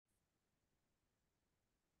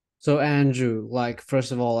So Andrew, like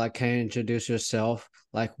first of all, like can you introduce yourself,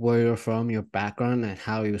 like where you're from, your background, and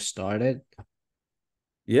how you started?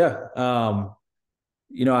 Yeah.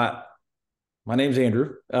 You know, I my name's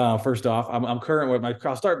Andrew. First off, I'm current with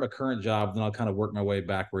I'll start my current job, then I'll kind of work my way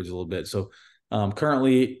backwards a little bit. So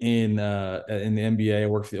currently in the NBA, I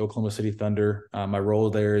work for the Oklahoma City Thunder. My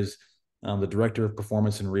role there is the director of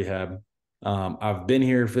performance and rehab. I've been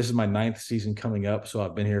here, this is my ninth season coming up, so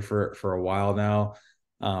I've been here for a while now.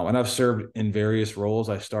 And I've served in various roles.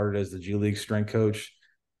 I started as the G League strength coach.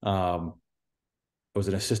 Um, I was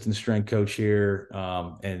an assistant strength coach here,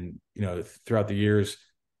 and throughout the years,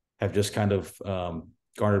 have just kind of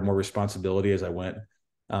garnered more responsibility as I went.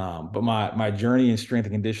 But my journey in strength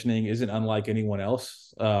and conditioning isn't unlike anyone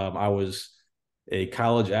else. I was a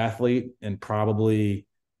college athlete and probably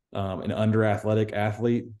an under athletic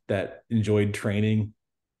athlete that enjoyed training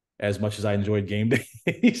as much as I enjoyed game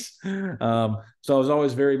days. So I was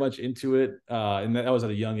always very much into it, and that was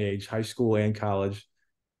at a young age, high school and college.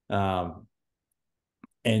 Um,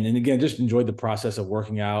 and again, just enjoyed the process of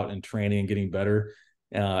working out and training and getting better.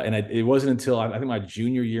 It wasn't until I think my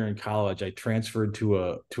junior year in college I transferred to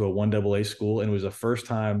a one AA school, and it was the first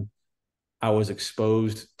time I was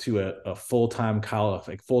exposed to a full time college,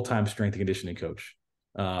 like full time strength and conditioning coach,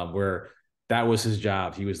 where that was his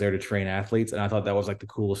job. He was there to train athletes, and I thought that was like the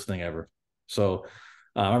coolest thing ever. So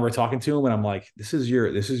I remember talking to him, and I'm like, "This is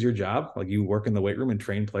your job? Like you work in the weight room and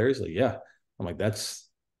train players?" Like, yeah. I'm like, that's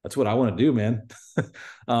what I want to do, man.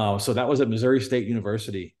 So that was at Missouri State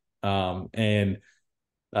University. And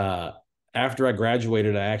uh, After I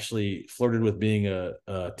graduated, I actually flirted with being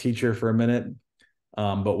a teacher for a minute,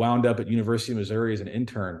 but wound up at University of Missouri as an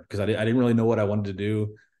intern because I didn't really know what I wanted to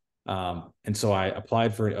do. And so I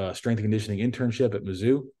applied for a strength and conditioning internship at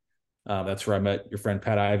Mizzou. That's where I met your friend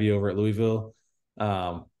Pat Ivy over at Louisville.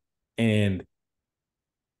 Um, and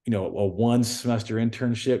a one semester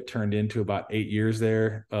internship turned into about 8 years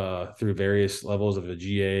there through various levels of a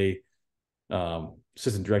GA,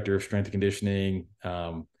 assistant director of strength and conditioning,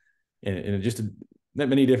 and just that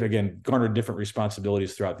many different, again, garnered different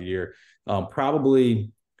responsibilities throughout the year.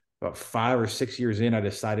 Probably about 5 or 6 years in, I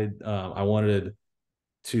decided I wanted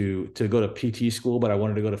to go to PT school, but I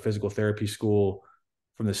wanted to go to physical therapy school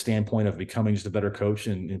from the standpoint of becoming just a better coach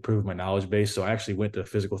and improve my knowledge base. So I actually went to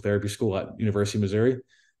physical therapy school at University of Missouri.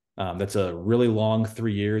 That's a really long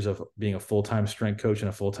 3 years of being a full-time strength coach and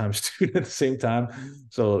a full-time student at the same time.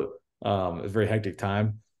 So it was a very hectic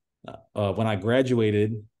time. When I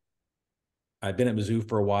graduated, I'd been at Mizzou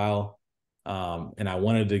for a while, and I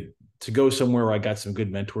wanted to go somewhere where I got some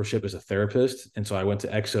good mentorship as a therapist. And so I went to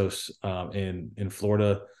Exos in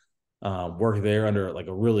Florida, worked there under like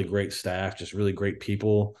a really great staff, just really great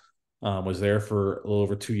people. Was there for a little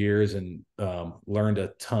over 2 years and learned a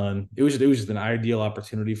ton. It was just an ideal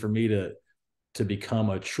opportunity for me to become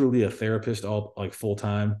a truly a therapist, all like full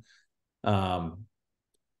time. Um,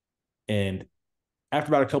 and After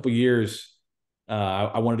about a couple of years,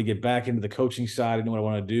 I wanted to get back into the coaching side. I didn't know what I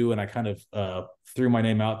wanted to do, and I kind of threw my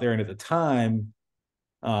name out there. And at the time,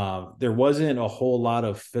 there wasn't a whole lot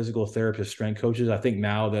of physical therapist strength coaches. I think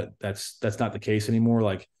now that's not the case anymore.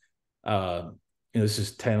 Like uh, this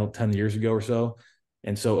is 10 years ago or so.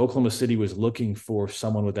 And so Oklahoma City was looking for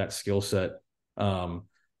someone with that skill set. And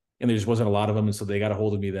there just wasn't a lot of them. And so they got a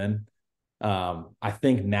hold of me then. I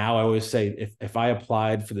think now I always say if I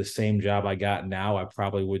applied for the same job I got now, I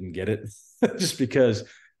probably wouldn't get it just because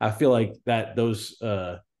I feel like that those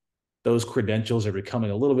credentials are becoming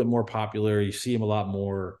a little bit more popular. You see them a lot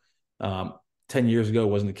more. Um, 10 years ago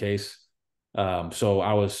wasn't the case. So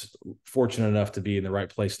I was fortunate enough to be in the right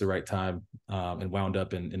place at the right time, and wound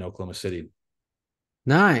up in Oklahoma City.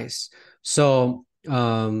 Nice. So,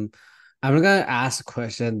 I'm gonna ask a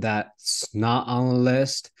question that's not on the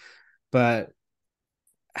list, but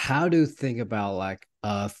how do you think about like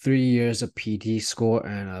 3 years of PT school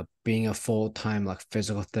and being a full-time like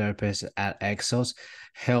physical therapist at Exos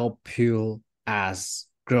help you as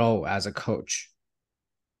grow as a coach?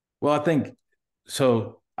 Well, I think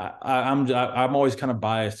so. I'm always kind of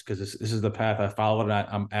biased because this is the path I followed, and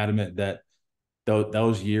I'm adamant that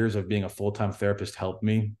those years of being a full time therapist helped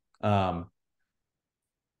me. And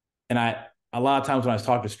I A lot of times when I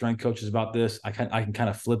talk to strength coaches about this, I can kind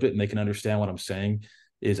of flip it and they can understand what I'm saying.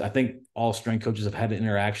 Is I think all strength coaches have had an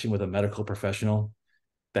interaction with a medical professional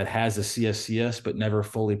that has a CSCS but never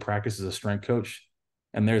fully practices a strength coach,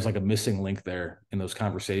 and there's like a missing link there in those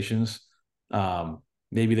conversations.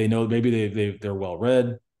 Maybe they know, maybe they're well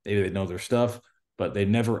read, maybe they know their stuff, but they've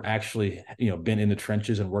never actually been in the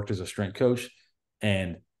trenches and worked as a strength coach,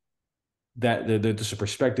 and that just a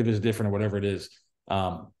perspective is different or whatever it is.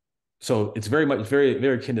 Um, So it's very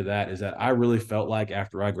akin to that, is that I really felt like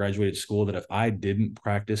after I graduated school that if I didn't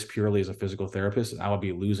practice purely as a physical therapist, I would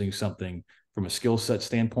be losing something from a skill set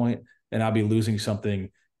standpoint, and I'd be losing something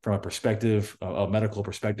from a perspective, a medical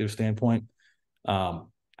perspective standpoint. I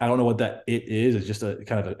don't know what that it is. It's just a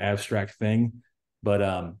kind of an abstract thing, but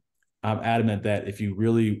I'm adamant that if you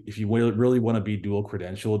really want to be dual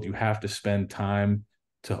credentialed, you have to spend time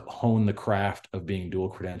to hone the craft of being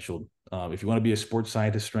dual credentialed. If you want to be a sports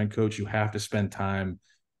scientist strength coach, you have to spend time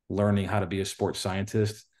learning how to be a sports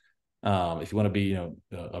scientist. If you want to be,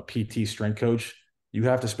 a PT strength coach, you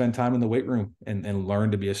have to spend time in the weight room and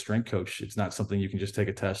learn to be a strength coach. It's not something you can just take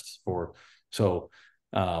a test for. So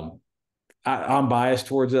I'm biased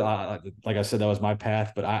towards it. Like I said, that was my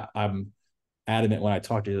path, but I'm adamant when I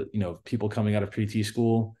talk to, people coming out of PT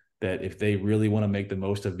school that if they really want to make the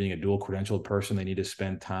most of being a dual credentialed person, they need to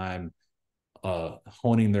spend time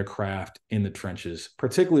honing their craft in the trenches,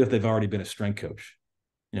 particularly if they've already been a strength coach.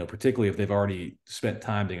 Particularly if they've already spent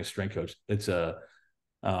time being a strength coach. It's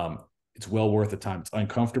well worth the time. It's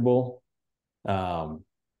uncomfortable.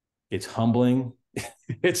 It's humbling.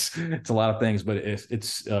 it's a lot of things, but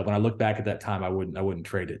it's when I look back at that time, I wouldn't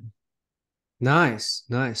trade it. Nice,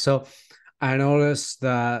 nice. So I noticed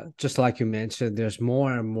that just like you mentioned, there's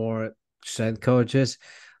more and more strength coaches.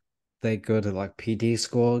 They go to like PT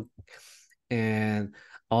school, and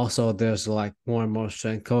also there's like more and more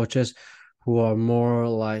strength coaches who are more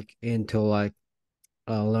like into like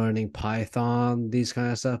learning Python, these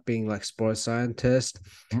kind of stuff, being like sports scientists.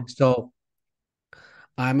 Mhm. So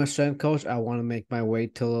I'm a strength coach. I want to make my way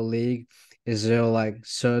to the league. Is there like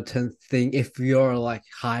certain thing if you're like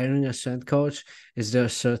hiring a strength coach, is there a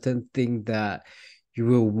certain thing that you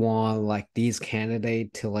will want like these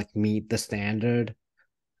candidates to like meet the standard?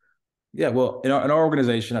 Yeah, well, in our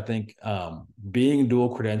organization, I think being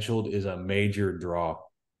dual credentialed is a major draw.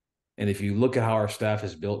 And if you look at how our staff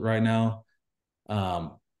is built right now,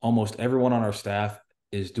 almost everyone on our staff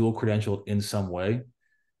is dual credentialed in some way.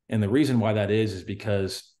 And the reason why that is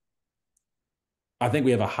because I think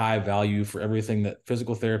we have a high value for everything that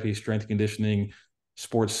physical therapy, strength conditioning,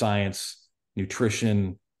 sports science,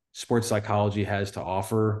 nutrition, sports psychology has to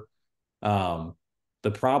offer. Um,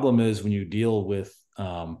 the problem is when you deal with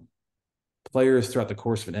players throughout the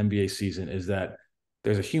course of an NBA season is that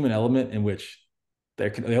there's a human element in which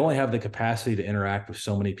they only have the capacity to interact with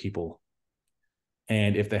so many people.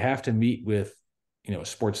 And if they have to meet with, a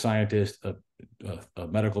sports scientist, a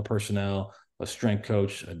medical personnel, a strength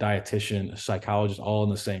coach, a dietitian, a psychologist, all in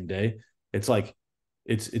the same day, it's like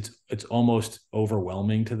it's almost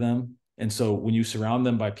overwhelming to them. And so when you surround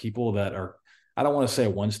them by people that are, I don't want to say a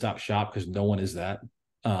one-stop shop because no one is that,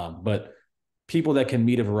 but people that can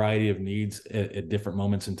meet a variety of needs at different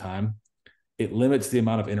moments in time, it limits the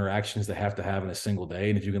amount of interactions they have to have in a single day.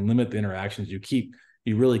 And if you can limit the interactions, you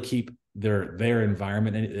really keep their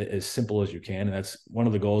environment as simple as you can. And that's one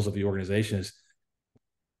of the goals of the organization is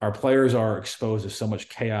our players are exposed to so much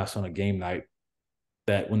chaos on a game night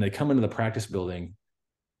that when they come into the practice building,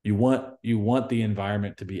 you want the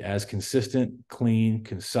environment to be as consistent, clean,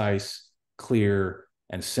 concise, clear,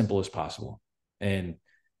 and simple as possible. And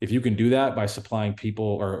if you can do that by supplying people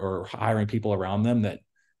or hiring people around them that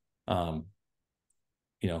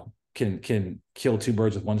can kill two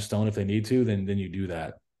birds with one stone if they need to, then you do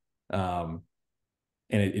that. And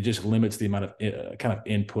it just limits the amount of kind of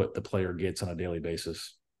input the player gets on a daily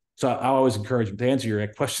basis. So I always encourage, to answer your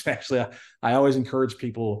question, actually, I always encourage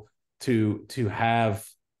people to have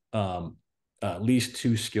at least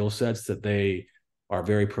two skill sets that they are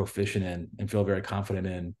very proficient in and feel very confident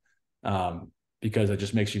in, because it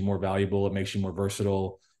just makes you more valuable. It makes you more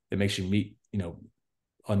versatile. It makes you meet,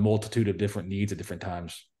 a multitude of different needs at different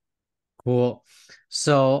times. Cool.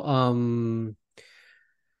 So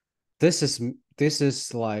this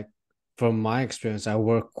is like from my experience, I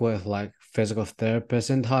work with like physical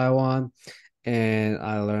therapists in Taiwan, and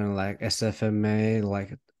I learned like SFMA,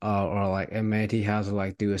 like or like MAT, how to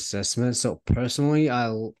like do assessments. So personally,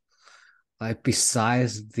 like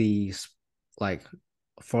besides the like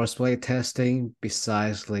force plate testing,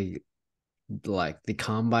 besides like the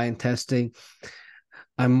combine testing,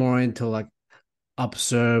 I'm more into like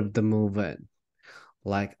observe the movement,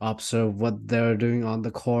 like observe what they're doing on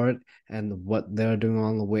the court and what they're doing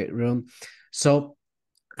on the weight room. So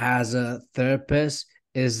as a therapist,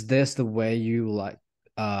 is this the way you like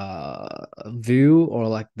view, or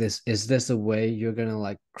like this is this the way you're gonna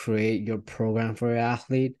like create your program for your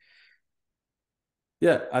athlete?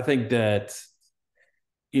 Yeah, I think that,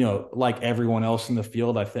 like everyone else in the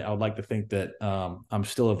field, I would like to think that I'm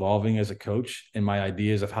still evolving as a coach in my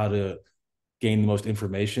ideas of how to gain the most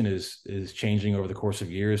information is changing over the course of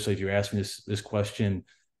years. So if you asked me this question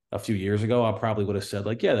a few years ago, I probably would have said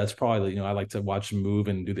like, yeah, that's probably, I like to watch them move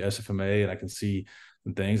and do the SFMA, and I can see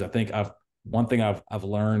some things. I think one thing I've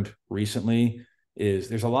learned recently is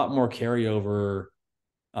there's a lot more carryover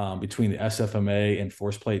between the SFMA and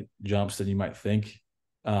force plate jumps than you might think.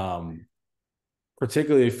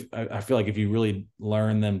 Particularly if I feel like if you really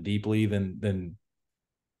learn them deeply, then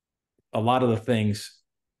a lot of the things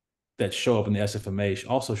that show up in the SFMA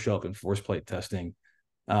also show up in force plate testing.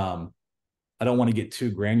 I don't want to get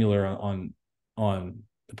too granular on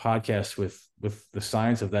the podcast with the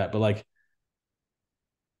science of that, but like,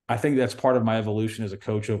 I think that's part of my evolution as a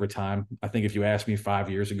coach over time. I think if you asked me 5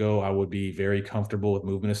 years ago, I would be very comfortable with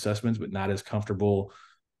movement assessments, but not as comfortable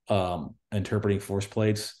interpreting force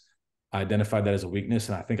plates. I identified that as a weakness,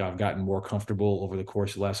 and I think I've gotten more comfortable over the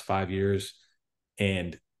course of the last 5 years.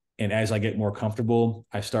 And as I get more comfortable,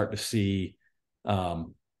 I start to see, I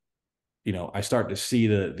start to see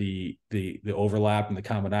the overlap and the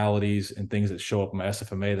commonalities and things that show up in my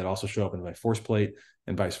SFMA that also show up in my force plate,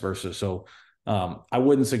 and vice versa. So I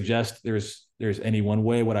wouldn't suggest there's any one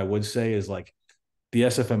way. What I would say is like the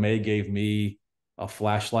SFMA gave me a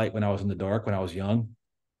flashlight when I was in the dark when I was young,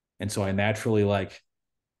 and so I naturally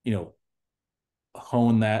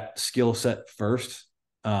hone that skill set first.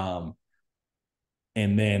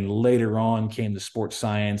 And then later on came the sports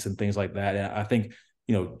science and things like that. And I think,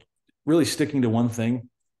 really sticking to one thing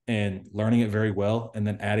and learning it very well, and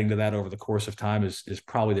then adding to that over the course of time is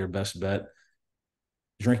probably their best bet.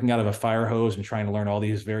 Drinking out of a fire hose and trying to learn all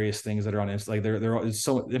these various things that are on Insta, like it's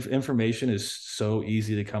so information is so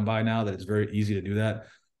easy to come by now that it's very easy to do that.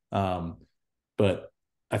 But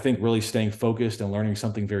I think really staying focused and learning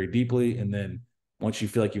something very deeply, and then once you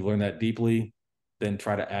feel like you've learned that deeply, then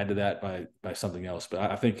try to add to that by something else.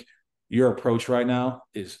 But I think your approach right now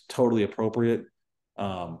is totally appropriate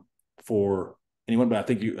for anyone. But I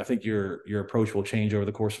think your approach will change over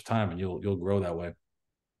the course of time, and you'll grow that way.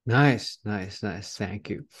 Nice. Thank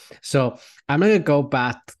you. So I'm gonna go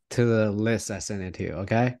back to the list I sent it to you.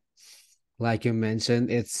 Okay. Like you mentioned,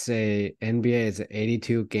 it's a NBA. It's an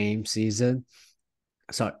 82 game season.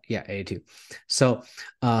 Sorry, yeah, 82. So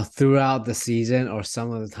throughout the season, or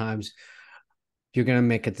some of the times, you're gonna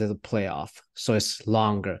make it to the playoff, so it's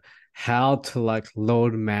longer. How to like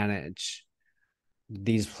load manage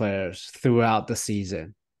these players throughout the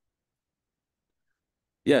season?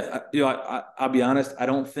 Yeah, I'll be honest. I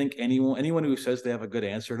don't think anyone who says they have a good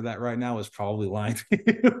answer to that right now is probably lying to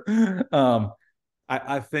you.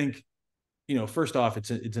 I think, first off,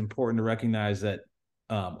 it's important to recognize that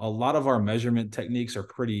a lot of our measurement techniques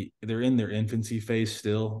they're in their infancy phase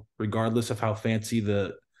still, regardless of how fancy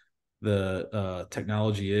the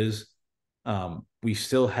technology is. We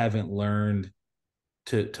still haven't learned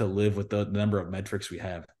to live with the number of metrics we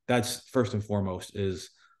have. That's first and foremost.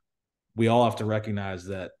 Is we all have to recognize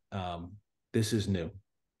that this is new.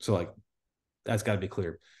 So like, that's got to be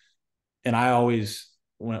clear. And I always,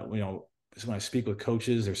 when I speak with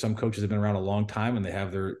coaches, or some coaches have been around a long time and they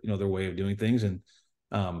have their way of doing things. And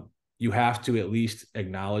you have to at least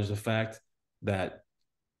acknowledge the fact that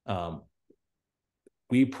the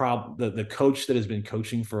coach that has been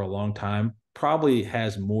coaching for a long time probably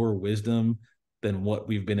has more wisdom than what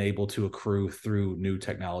we've been able to accrue through new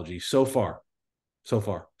technology so far.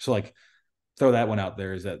 So like, throw that one out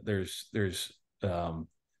there, is that there's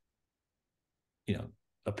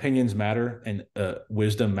opinions matter, and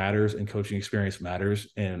wisdom matters, and coaching experience matters,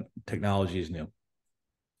 and technology is new.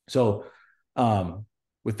 So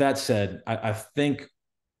with that said, I think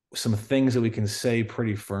some things that we can say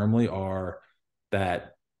pretty firmly are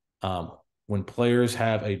that when players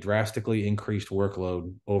have a drastically increased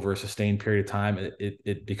workload over a sustained period of time,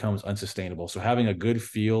 it becomes unsustainable. So having a good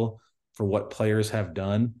feel for what players have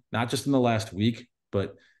done, not just in the last week,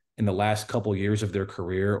 but in the last couple of years of their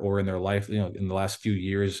career, or in their life, in the last few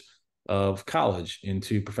years of college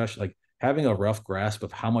into professional, like having a rough grasp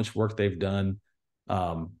of how much work they've done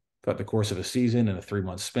throughout the course of a season and a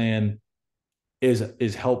 3-month span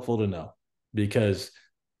is helpful to know, because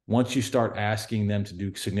once you start asking them to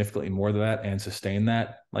do significantly more than that and sustain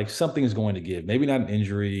that, like something is going to give. Maybe not an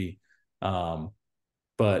injury,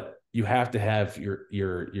 but you have to have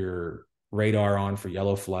your radar on for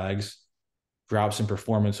yellow flags, drops in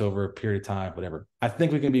performance over a period of time, whatever. I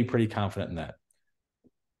think we can be pretty confident in that.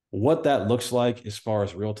 What that looks like as far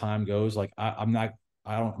as real time goes, like I'm not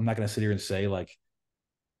going to sit here and say like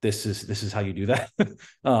this is how you do that.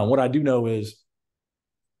 What I do know is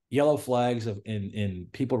yellow flags in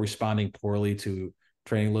people responding poorly to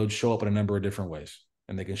training loads show up in a number of different ways,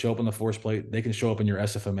 and they can show up in the force plate. They can show up in your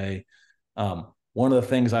SFMA. one of the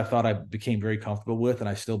things I thought I became very comfortable with, and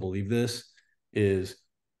I still believe this, is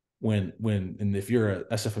and if you're a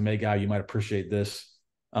SFMA guy, you might appreciate this.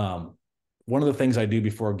 One of the things I do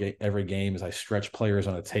before every game is I stretch players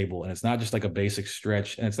on a table, and it's not just like a basic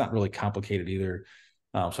stretch, and it's not really complicated either.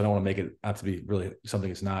 So I don't want to make it out to be really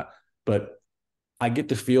something it's not, but I get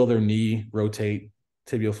to feel their knee rotate,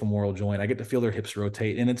 tibiofemoral joint. I get to feel their hips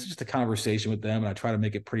rotate, and it's just a conversation with them, and I try to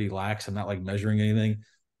make it pretty lax. I'm not like measuring anything,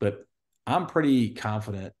 but I'm pretty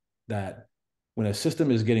confident that when a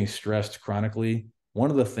system is getting stressed chronically, one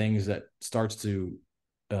of the things that starts to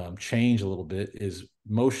change a little bit is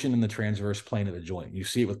motion in the transverse plane of the joint. You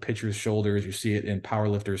see it with pitchers' shoulders, you see it in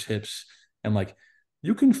powerlifters' hips, and like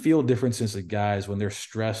you can feel differences in guys when they're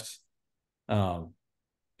stressed.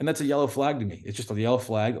 And that's a yellow flag to me. It's just a yellow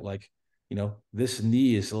flag. Like, this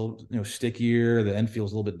knee is a little, stickier. The end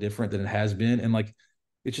feels a little bit different than it has been. And like,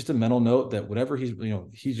 it's just a mental note that whatever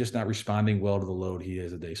he's just not responding well to the load he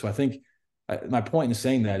is a day. So I think my point in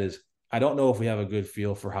saying that is I don't know if we have a good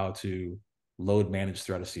feel for how to load manage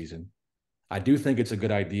throughout a season. I do think it's a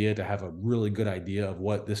good idea to have a really good idea of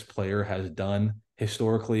what this player has done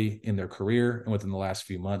historically in their career and within the last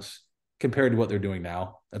few months compared to what they're doing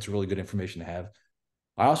now. That's really good information to have.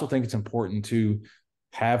 I also think it's important to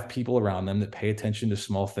have people around them that pay attention to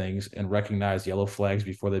small things and recognize yellow flags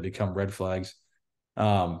before they become red flags.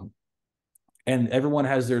 And everyone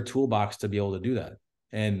has their toolbox to be able to do that.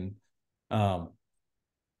 And,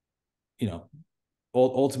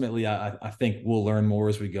 ultimately, I think we'll learn more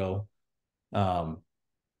as we go.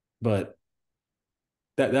 But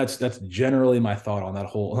that's generally my thought on that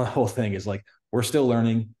whole thing is like, we're still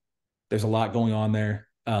learning. There's a lot going on there.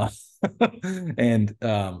 And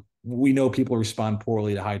we know people respond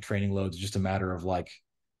poorly to high training loads. It's just a matter of like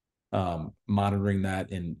monitoring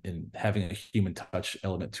that and having a human touch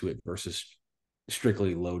element to it versus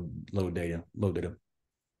strictly load data.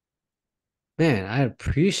 Man, I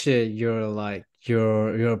appreciate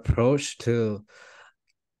your approach to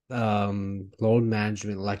load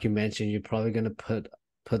management. Like you mentioned, you're probably gonna put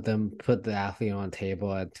the athlete on a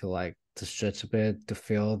table and to stretch a bit to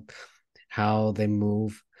feel how they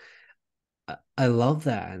move. I love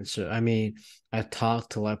that answer. I mean, I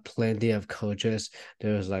talked to like plenty of coaches.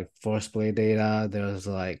 There was like force play data. There was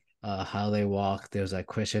like how they walk. There's like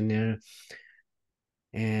questionnaire,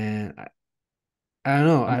 and I don't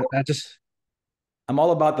know. I'm, I just I'm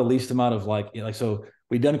all about the least amount of so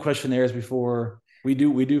we've done questionnaires before. We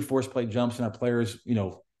do force play jumps, and our players, we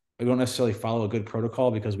don't necessarily follow a good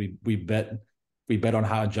protocol because we bet on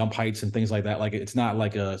how jump heights and things like that. Like it's not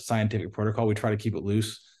like a scientific protocol. We try to keep it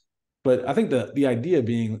loose. But I think the idea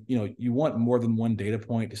being, you want more than one data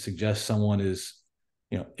point to suggest someone is,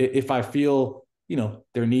 if I feel,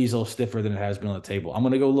 their knees a little stiffer than it has been on the table, I'm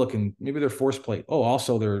going to go look and maybe their force plate. Oh,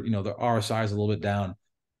 also their RSI is a little bit down.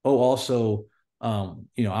 Oh, also, I'm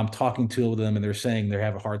talking to them and they're saying they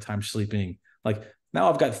have a hard time sleeping. Like now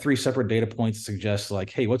I've got 3 separate data points to suggest like,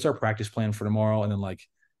 hey, what's our practice plan for tomorrow? And then like,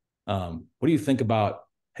 what do you think about,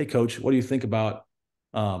 hey coach, what do you think about,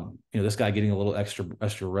 this guy getting a little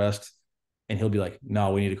extra rest? And he'll be like,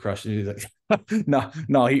 no, we need to crush it. He's like, no,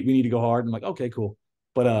 we need to go hard. I'm like, okay, cool.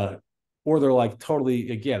 But, or they're like totally,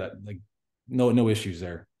 like, yeah, like no issues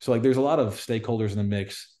there. So like, there's a lot of stakeholders in the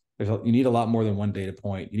mix. You need a lot more than one data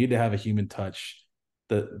point. You need to have a human touch.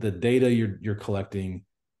 The data you're collecting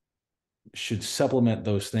should supplement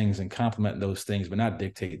those things and complement those things, but not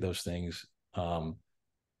dictate those things.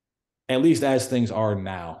 At least as things are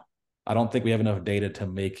now. I don't think we have enough data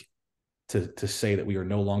to say that we are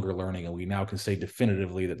no longer learning and we now can say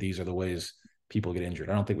definitively that these are the ways people get injured.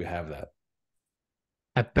 I don't think we have that.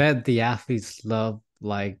 I bet the athletes love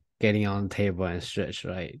like getting on the table and stretch,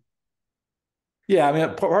 right? Yeah, I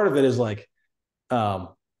mean, part of it is like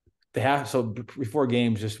they have so before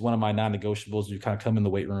games, just one of my non-negotiables, you kind of come in the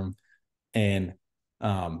weight room and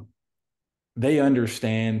they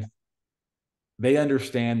understand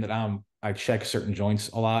that I check certain joints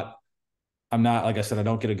a lot. I'm not, like I said, I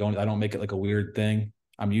don't get it going. I don't make it like a weird thing.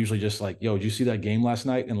 I'm usually just like, yo, did you see that game last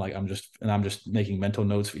night? And like, I'm just making mental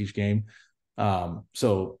notes for each game.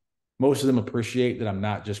 So most of them appreciate that I'm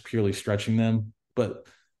not just purely stretching them, but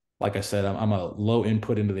like I said, I'm a low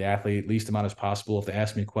input into the athlete, least amount as possible. If they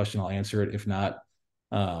ask me a question, I'll answer it. If not,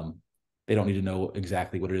 they don't need to know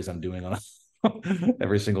exactly what it is I'm doing on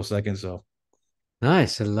every single second. So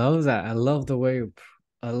Nice. I love that. I love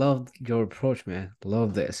your approach, man.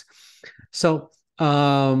 Love this. So,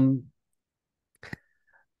 um,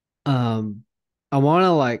 I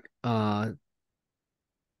want to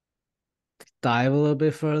dive a little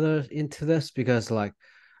bit further into this because like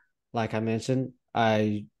I mentioned,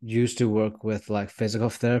 I used to work with like physical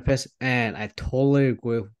therapists, and I totally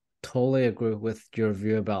agree with your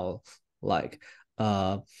view about like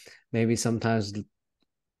uh maybe sometimes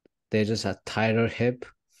they just have tighter hip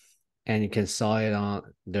and you can saw it on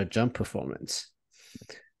their jump performance.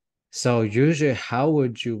 So usually how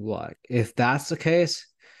would you like if that's the case,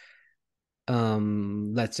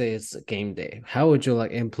 let's say it's a game day, how would you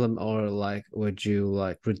like implement or like would you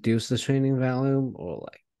like reduce the training volume or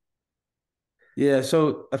like Yeah,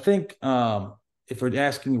 so I think if we're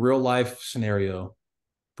asking real life scenario,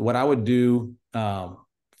 what I would do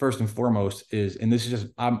first and foremost is, and this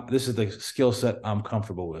is the skill set I'm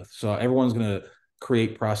comfortable with. So everyone's gonna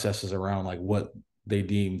create processes around like what they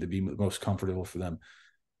deem to be most comfortable for them.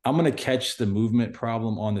 I'm gonna catch the movement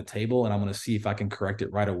problem on the table, and I'm gonna see if I can correct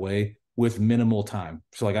it right away with minimal time.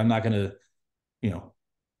 So like I'm not gonna, you know,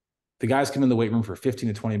 the guys come in the weight room for 15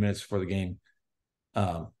 to 20 minutes before the game.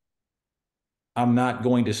 Um, I'm not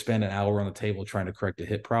going to spend an hour on the table trying to correct a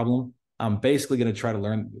hip problem. I'm basically going to try to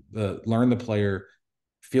learn the player,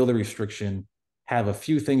 feel the restriction, have a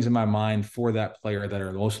few things in my mind for that player that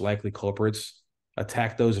are the most likely culprits,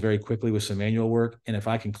 attack those very quickly with some manual work. And if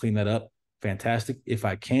I can clean that up, fantastic. If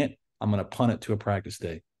I can't, I'm going to punt it to a practice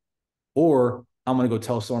day. Or I'm going to go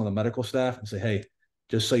tell someone on the medical staff and say, hey,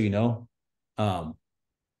 just so you know, um,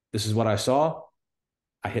 this is what I saw.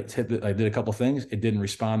 I did a couple things. It didn't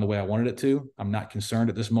respond the way I wanted it to. I'm not concerned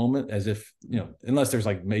at this moment, as if, unless there's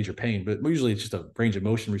like major pain, but usually it's just a range of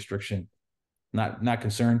motion restriction. Not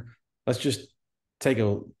concerned. Let's just take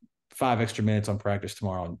 5 extra minutes on practice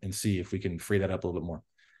tomorrow and see if we can free that up a little bit more.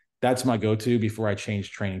 That's my go-to before I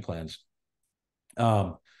change training plans.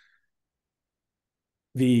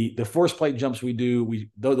 The force plate jumps we do,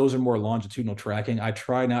 those are more longitudinal tracking. I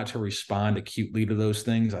try not to respond acutely to those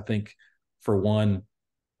things. I think for one,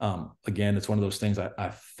 again, it's one of those things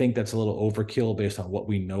I think that's a little overkill based on what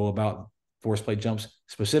we know about force plate jumps,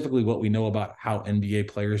 specifically what we know about how NBA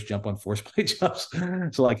players jump on force plate jumps.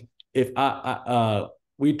 So like if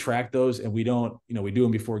we track those and we don't, we do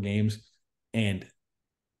them before games. And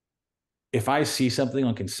if I see something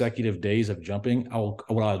on consecutive days of jumping,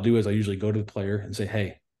 what I'll do is I usually go to the player and say,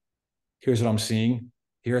 hey, here's what I'm seeing.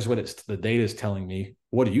 Here's what the data is telling me.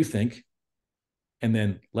 What do you think? And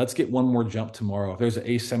then let's get one more jump tomorrow. If there's an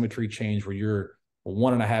asymmetry change where you're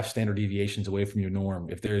 1.5 standard deviations away from your norm,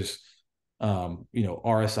 if there's,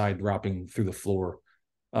 RSI dropping through the floor,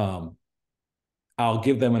 I'll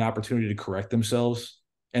give them an opportunity to correct themselves.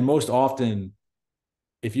 And most often,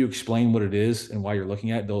 if you explain what it is and why you're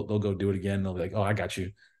looking at it, they'll go do it again. They'll be like, oh, I got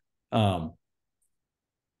you. And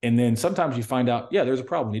then sometimes you find out, yeah, there's a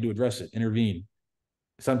problem. You need to address it, intervene.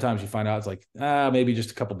 Sometimes you find out it's like, maybe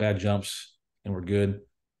just a couple bad jumps and we're good.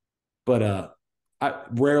 But I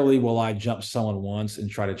rarely will I jump someone once and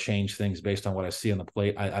try to change things based on what I see on the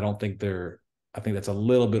plate. I don't think I think that's a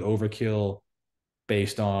little bit overkill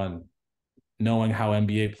based on knowing how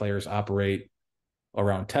NBA players operate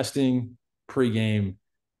around testing, pregame,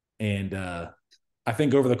 and I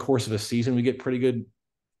think over the course of a season we get pretty good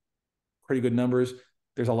numbers.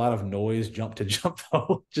 There's a lot of noise jump to jump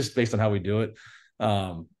though, just based on how we do it.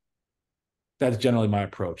 That's generally my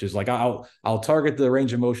approach. Is like I'll target the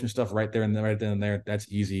range of motion stuff right there and there.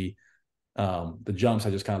 That's easy. The jumps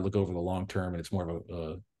I just kind of look over the long term, and it's more of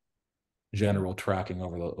a general tracking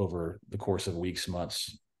over the course of weeks,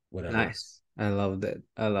 months, whatever. nice. I loved it.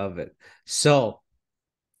 I love it. So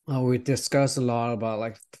we discussed a lot about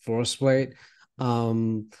like force plate.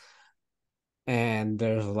 And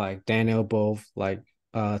there's like Daniel Bove like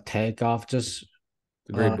takeoff just It's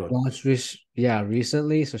a great book. launched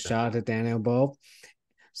recently. So shout out to Daniel Bove.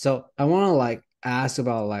 So I want to like ask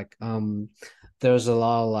about like there's a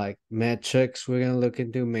lot of like metrics we're gonna look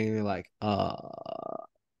into, mainly like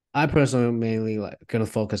I personally mainly like gonna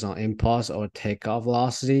focus on impulse or takeoff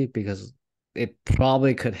velocity because it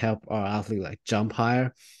probably could help our athlete like jump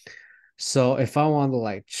higher. So if I want to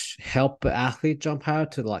like help the athlete jump higher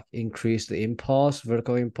to like increase the impulse,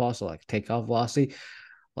 vertical impulse, or like takeoff velocity,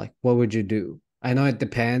 like what would you do? I know it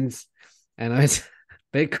depends. I know it's a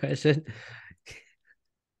big question.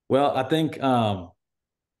 Well, I think I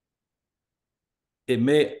don't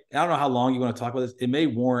know how long you want to talk about this. It may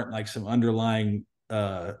warrant like some underlying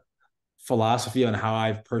philosophy on how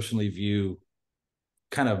I personally view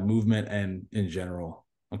kind of movement and in general.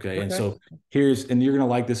 Okay. And Okay. so and you're going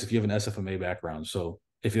to like this if you have an SFMA background. So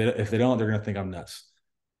if they don't, they're going to think I'm nuts.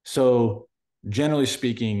 So generally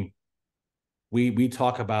speaking, we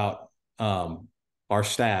talk about our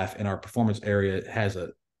staff and our performance area has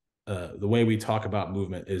the way we talk about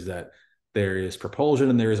movement is that there is propulsion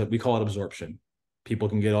and we call it absorption. People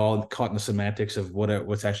can get all caught in the semantics of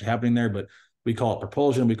what's actually happening there, but We call it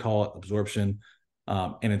propulsion, we call it absorption.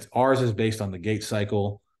 And ours is based on the gait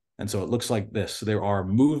cycle. And so it looks like this. So there are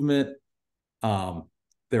movements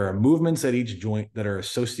at each joint that are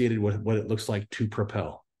associated with what it looks like to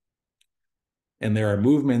propel. And there are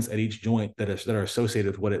movements at each joint that are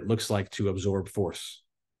associated with what it looks like to absorb force.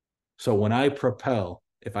 So when I propel,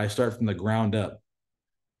 if I start from the ground up,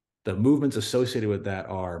 the movements associated with that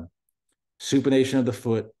are supination of the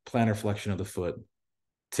foot, plantar flexion of the foot,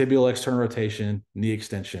 tibial external rotation, knee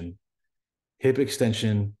extension, hip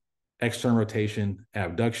extension, external rotation,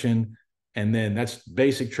 abduction, and then that's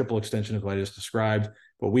basic triple extension of what I just described.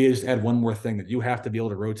 But we just add one more thing, that you have to be able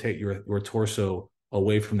to rotate your torso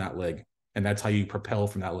away from that leg. And that's how you propel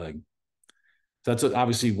from that leg. So that's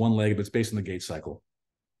obviously one leg, but it's based on the gait cycle.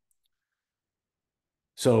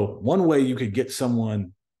 So one way you could get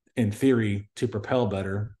someone in theory to propel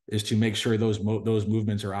better is to make sure those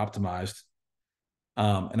movements are optimized.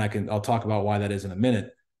 And I'll talk about why that is in a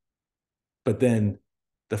minute. But then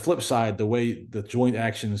the flip side, the way the joint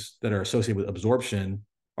actions that are associated with absorption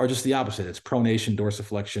are just the opposite. It's pronation,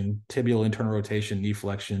 dorsiflexion, tibial internal rotation, knee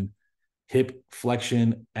flexion, hip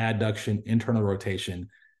flexion, adduction, internal rotation,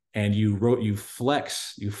 and you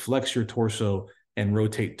flex your torso and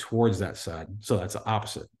rotate towards that side. So that's the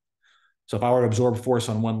opposite. So if I were to absorb force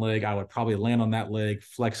on one leg, I would probably land on that leg,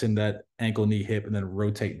 flex in that ankle, knee, hip, and then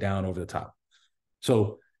rotate down over the top.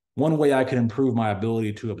 So one way I can improve my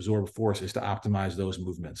ability to absorb force is to optimize those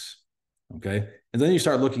movements. Okay. And then you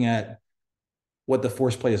start looking at what the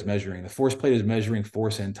force plate is measuring. The force plate is measuring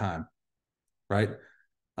force and time, right?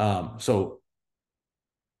 So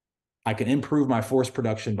I can improve my force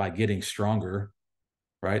production by getting stronger,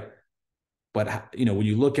 right? But, when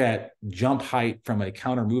you look at jump height from a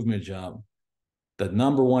counter movement jump, the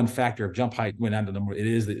number one factor of jump height,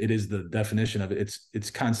 it is the definition of it. It's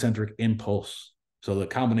concentric impulse. So the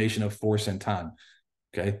combination of force and time.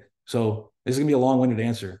 Okay. So this is gonna be a long-winded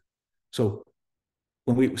answer. So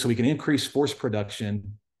we can increase force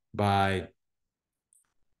production by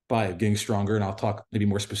getting stronger, and I'll talk maybe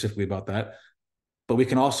more specifically about that. But we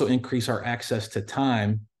can also increase our access to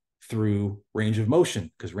time through range of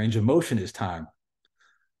motion, because range of motion is time,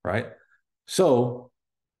 right? So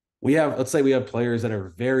let's say we have players that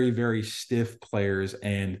are very, very stiff players,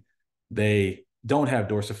 and they don't have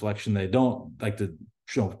dorsiflexion. They don't like to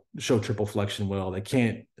show triple flexion well. They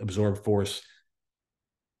can't absorb force.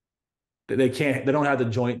 They don't have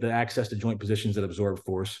the access to joint positions that absorb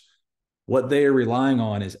force. What they are relying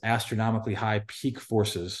on is astronomically high peak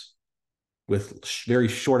forces with very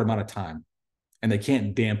short amount of time, and they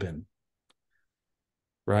can't dampen,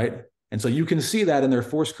 right? And so you can see that in their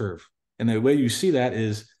force curve. And the way you see that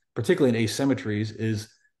is, particularly in asymmetries, is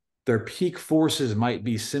their peak forces might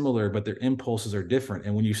be similar, but their impulses are different.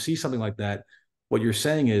 And when you see something like that, what you're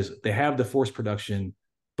saying is they have the force production,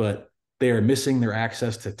 but they are missing their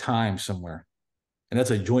access to time somewhere. And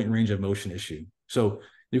that's a joint range of motion issue. So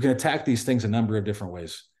you can attack these things a number of different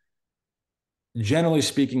ways. Generally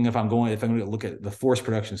speaking, if I'm going to look at the force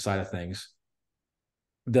production side of things,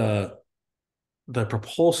 the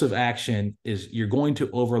propulsive action is you're going to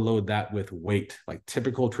overload that with weight, like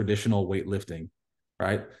typical traditional weightlifting,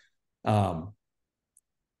 right?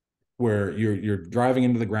 Where you're driving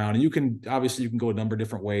into the ground, and you can go a number of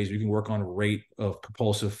different ways. You can work on rate of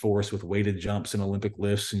propulsive force with weighted jumps and Olympic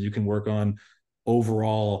lifts, and you can work on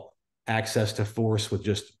overall access to force with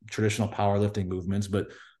just traditional powerlifting movements. But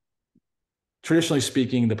traditionally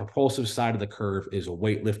speaking, the propulsive side of the curve is a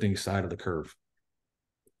weightlifting side of the curve.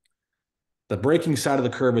 The braking side of the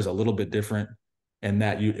curve is a little bit different, in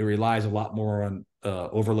that it relies a lot more on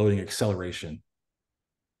overloading acceleration,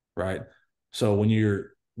 right? So when you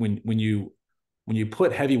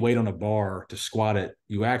put heavy weight on a bar to squat it,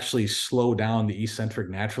 you actually slow down the eccentric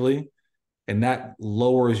naturally, and that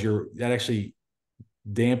actually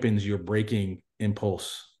dampens your braking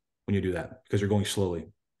impulse when you do that, because you're going slowly.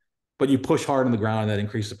 But you push hard on the ground, and that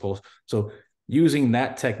increases the pulse. So using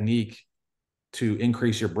that technique to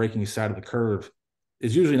increase your braking side of the curve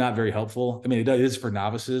is usually not very helpful. I mean, it is for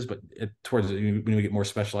novices, but when we get more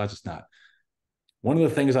specialized, it's not. One of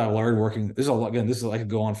the things I've learned working, I could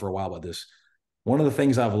go on for a while about this. One of the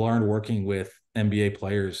things I've learned working with NBA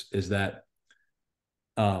players is that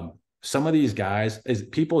some of these guys,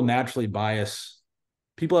 people have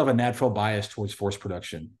a natural bias towards force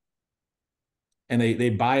production. And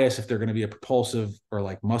they bias if they're going to be a propulsive or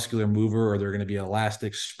like muscular mover, or they're going to be an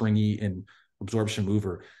elastic, springy, and absorption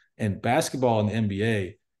mover. And basketball and the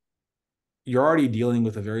NBA, you're already dealing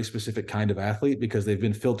with a very specific kind of athlete, because they've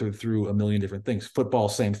been filtered through a million different things. Football,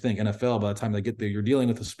 same thing. NFL, by the time they get there, you're dealing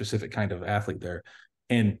with a specific kind of athlete there.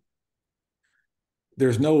 And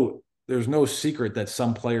there's no there's no secret that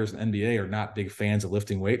some players in the NBA are not big fans of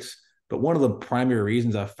lifting weights. But one of the primary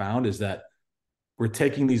reasons I've found is that we're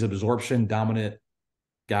taking these absorption dominant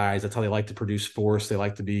guys. That's how they like to produce force. They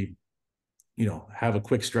like to be, have a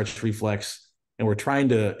quick stretch reflex. And we're trying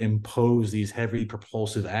to impose these heavy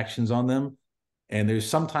propulsive actions on them. And there's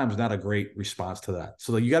sometimes not a great response to that.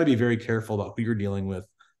 So you got to be very careful about who you're dealing with,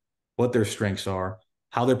 what their strengths are,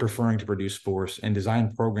 how they're preferring to produce force, and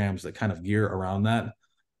design programs that kind of gear around that.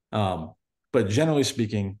 But generally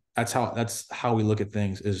speaking, that's how we look at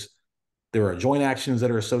things. Is there are joint actions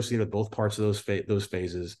that are associated with both parts of those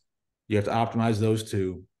phases. You have to optimize those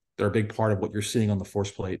two. They're a big part of what you're seeing on the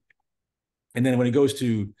force plate. And then when it goes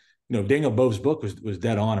to, Daniel Bove's book was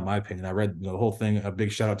dead on, in my opinion. I read the whole thing. A big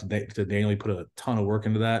shout out to Daniel. He put a ton of work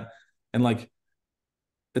into that. And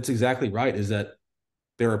that's exactly right, is that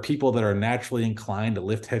there are people that are naturally inclined to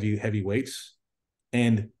lift heavy weights,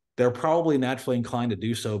 and they're probably naturally inclined to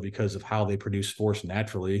do so because of how they produce force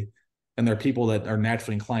naturally. And there are people that are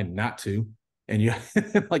naturally inclined not to. And you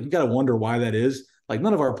you got to wonder why that is.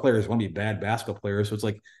 None of our players want to be bad basketball players. So it's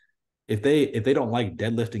if they don't like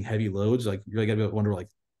deadlifting heavy loads, you're got to wonder,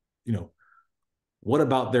 what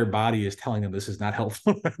about their body is telling them this is not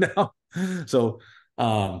helpful right now? So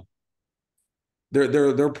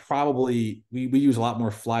they're probably, we use a lot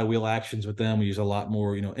more flywheel actions with them. We use a lot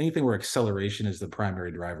more, anything where acceleration is the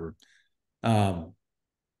primary driver.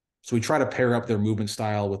 So we try to pair up their movement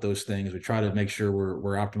style with those things. We try to make sure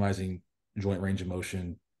we're optimizing joint range of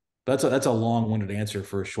motion. That's a long-winded answer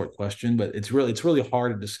for a short question, but it's really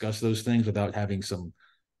hard to discuss those things without having some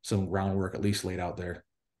groundwork at least laid out there.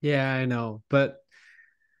 Yeah, I know, but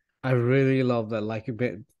I really love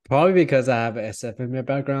that. Probably because I have a SFMA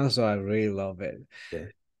background, so I really love it. Yeah.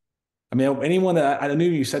 I mean, anyone that I knew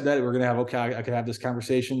you said that we're gonna have, okay, I could have this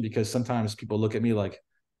conversation, because sometimes people look at me like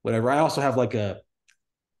whatever. I also have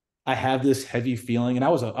I have this heavy feeling, and I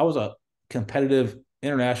was a competitive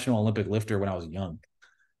international Olympic lifter when I was young.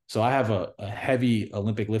 So I have a heavy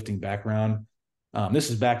Olympic lifting background. This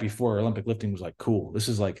is back before Olympic lifting was cool. This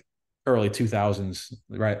is early 2000s,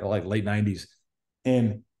 right? Late 90s.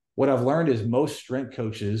 And what I've learned is most strength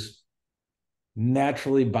coaches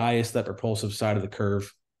naturally bias that propulsive side of the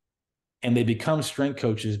curve, and they become strength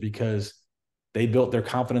coaches because they built their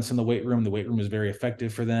confidence in the weight room. The weight room is very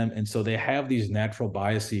effective for them. And so they have these natural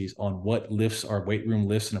biases on what lifts are weight room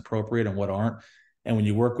lifts and appropriate and what aren't. And when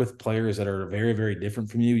you work with players that are very, very different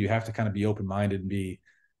from you, you have to kind of be open-minded and be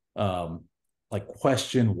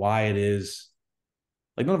question why it is.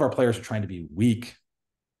 None of our players are trying to be weak.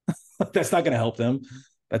 That's not going to help them.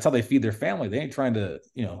 That's how they feed their family. They ain't trying to,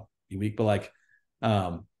 be weak, but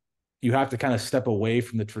you have to kind of step away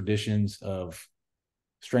from the traditions of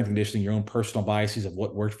strength and conditioning, your own personal biases of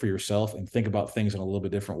what worked for yourself, and think about things in a little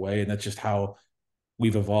bit different way. And that's just how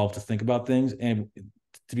we've evolved to think about things. And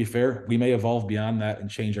to be fair, we may evolve beyond that and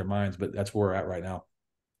change our minds, but that's where we're at right now.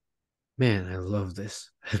 Man, I love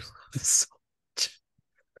this. I love this so much.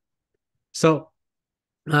 So,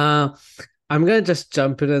 I'm gonna just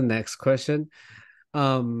jump into the next question.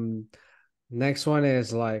 Um, Next one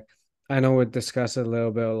is I know we discussed a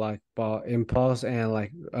little bit about impulse and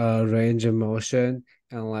range of motion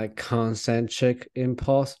and concentric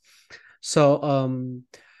impulse. So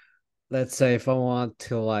let's say if I want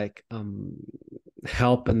to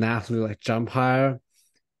help an athlete jump higher,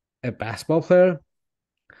 a basketball player,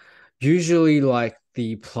 usually the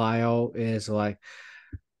plyo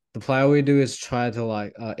we do is try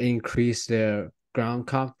to increase their ground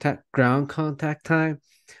contact time,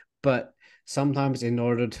 but sometimes in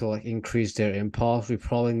order to increase their impulse, we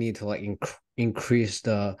probably need to increase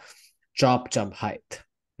the drop jump height,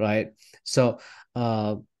 right? So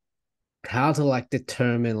how to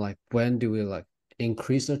determine when do we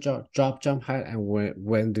increase the drop jump height, and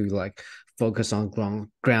when do we focus on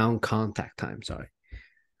ground contact time? Sorry.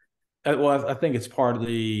 Well, I think it's part of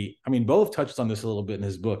Bove touches on this a little bit in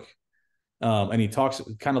his book. And he talks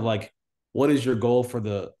kind of what is your goal for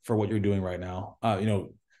what you're doing right now?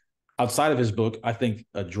 Outside of his book, I think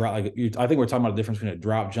I think we're talking about the difference between a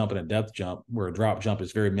drop jump and a depth jump, where a drop jump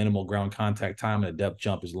is very minimal ground contact time and a depth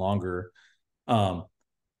jump is longer. One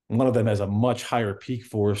of them has a much higher peak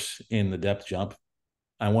force in the depth jump,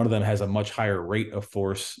 and one of them has a much higher rate of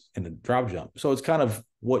force in the drop jump. So it's kind of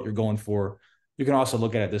what you're going for. You can also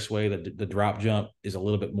look at it this way, that the drop jump is a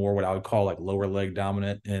little bit more what I would call lower leg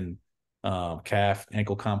dominant, and calf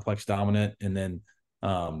ankle complex dominant, and then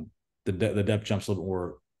the depth jump's a little bit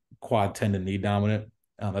more quad tendon knee dominant.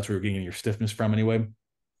 That's where you're getting your stiffness from anyway.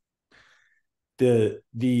 The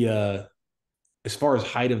as far as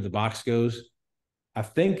height of the box goes, I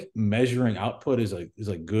think measuring output is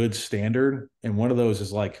a good standard, and one of those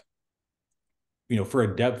is for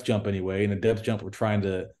a depth jump anyway, and a depth jump, we're trying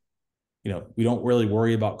to, we don't really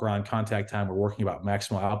worry about ground contact time. We're working about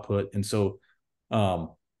maximal output. And so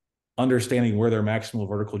understanding where their maximal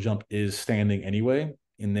vertical jump is standing anyway,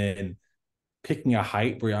 and then picking a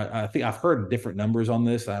height where I think I've heard different numbers on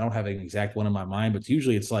this. I don't have an exact one in my mind, but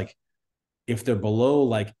usually it's like if they're below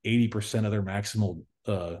like 80% of their maximal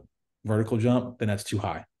vertical jump, then that's too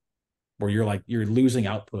high, where you're losing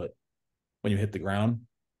output when you hit the ground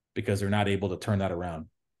because they're not able to turn that around.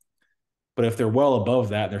 But if they're well above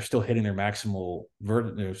that, they're still hitting their maximal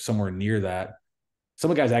somewhere near that.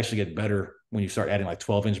 Some guys actually get better when you start adding like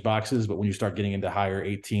 12-inch boxes, but when you start getting into higher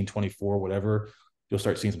 18, 24, whatever, you'll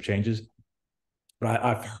start seeing some changes. But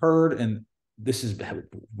I've heard, and this is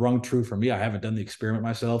rung true for me, I haven't done the experiment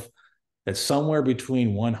myself, that somewhere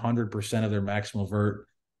between 100% of their maximal vert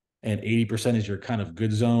and 80% is your kind of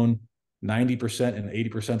good zone. 90% and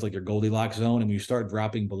 80% is like your Goldilocks zone. And when you start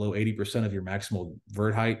dropping below 80% of your maximal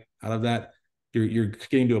vert height out of that, you're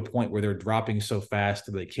getting to a point where they're dropping so fast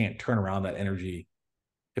that they can't turn around that energy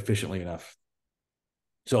efficiently enough.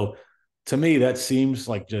 So to me, that seems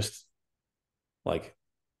like just like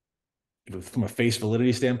from a face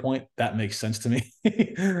validity standpoint, that makes sense to me.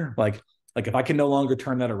 like if I can no longer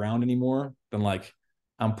turn that around anymore, then like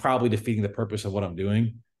I'm probably defeating the purpose of what I'm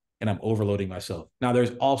doing, and I'm overloading myself. Now,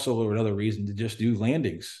 there's also another reason to just do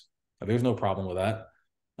landings. There's no problem with that.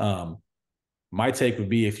 My take would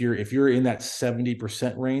be if you're in that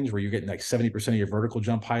 70% range where you're getting like 70% of your vertical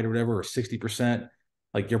jump height or whatever, or 60%,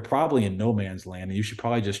 like you're probably in no man's land, and you should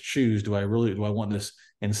probably just choose, do I want this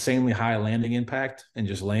insanely high landing impact and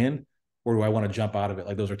just land, or do I want to jump out of it?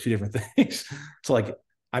 Like those are two different things. So like,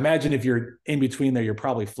 I imagine if you're in between there, you're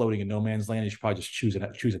probably floating in no man's land. You should probably just choose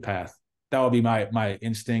a path. That would be my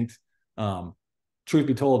instinct. Truth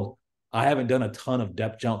be told, I haven't done a ton of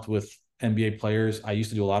depth jumps with NBA players. I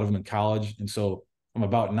used to do a lot of them in college, and so I'm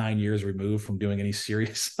about 9 years removed from doing any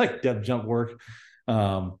serious like depth jump work.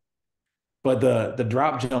 But the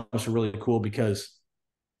drop jumps are really cool because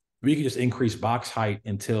we can just increase box height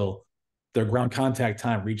until their ground contact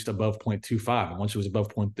time reached above 0.25. And once it was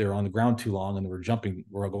above point, they're on the ground too long and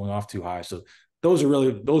we're going off too high. So those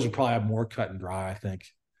would probably have more cut and dry, I think.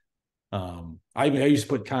 I used to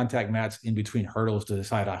put contact mats in between hurdles to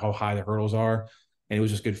decide how high the hurdles are, and it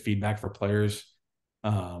was just good feedback for players.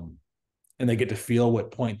 And they get to feel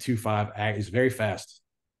what 0.25 is very fast.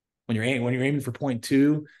 When you're aiming for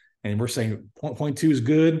 0.2, and we're saying 0.2 is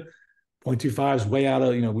good, 0.25 is way out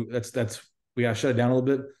of, that's we gotta shut it down a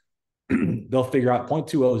little bit. They'll figure out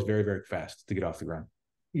 0.20 is very, very fast to get off the ground.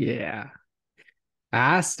 Yeah. I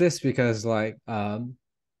asked this because there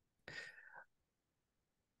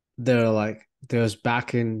was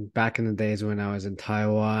back in the days when I was in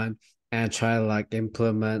Taiwan and I tried to like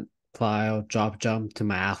implement plyo drop jump to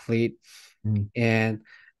my athlete. And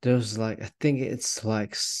there was like, I think it's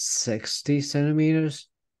like 60 centimeters.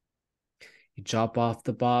 You drop off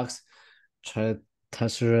the box, try to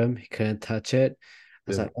touch the rim, he couldn't touch it.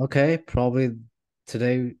 I was like, okay, probably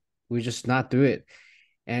today we just not do it.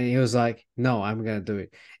 And he was like, no, I'm gonna do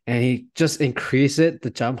it. And he just increased it, the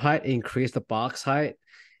jump height, increased the box height,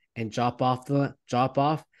 and drop off,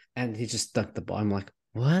 and he just stuck the ball. I'm like,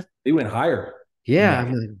 what? He went higher. Yeah,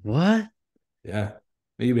 I'm like, what? Yeah.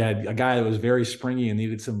 Maybe we had a guy that was very springy and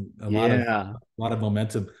needed a lot of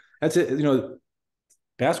momentum. That's it.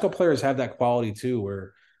 Basketball players have that quality too,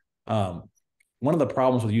 where one of the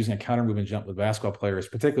problems with using a counter movement jump with basketball players,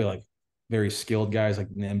 particularly like very skilled guys like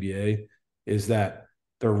in the NBA, is that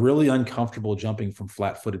they're really uncomfortable jumping from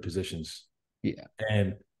flat-footed positions. Yeah.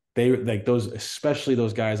 And they like those, especially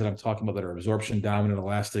those guys that I'm talking about that are absorption dominant,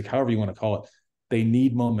 elastic, however you want to call it, they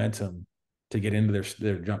need momentum to get into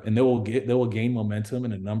their jump, and they will gain momentum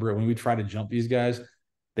in a number of, when we try to jump these guys,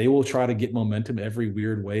 they will try to get momentum every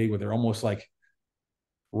weird way where they're almost like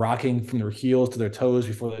rocking from their heels to their toes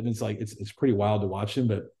before that. It's like it's pretty wild to watch them,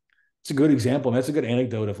 but it's a good example. And that's a good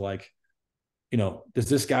anecdote of like, does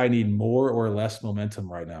this guy need more or less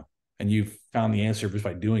momentum right now? And you've found the answer just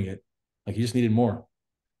by doing it. Like he just needed more.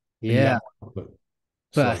 Yeah. So,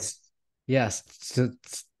 but yes,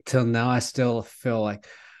 till now I still feel like,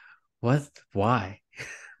 what? Why?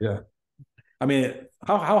 Yeah. I mean,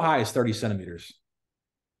 how high is 30 centimeters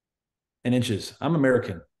in inches? I'm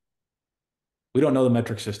American. We don't know the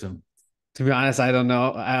metric system. To be honest, I don't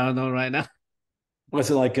know. I don't know right now. What's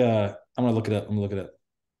it like? I'm gonna look it up.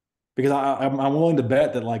 Because I'm willing to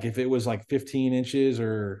bet that like if it was like 15 inches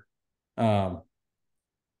or let's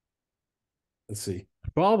see.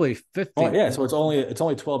 Probably 15. Oh yeah, so it's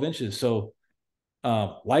only 12 inches. So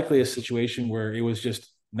likely a situation where it was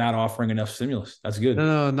just not offering enough stimulus. That's good.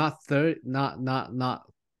 No, not 30, not.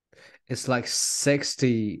 it's like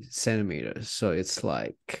 60 centimeters. So it's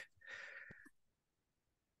like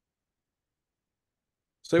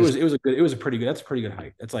So it was a pretty good, that's a pretty good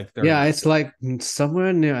height. It's like 30. yeah, it's like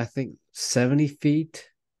somewhere near I think 70 feet.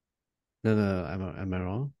 No, no, am I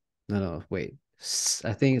wrong? No, no, wait.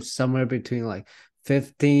 I think it's somewhere between like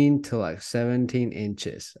 15 to like 17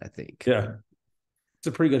 inches, I think. Yeah. It's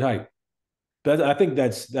a pretty good height. But I think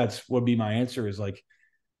that's would be my answer is like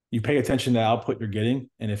you pay attention to the output you're getting.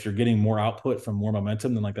 And if you're getting more output from more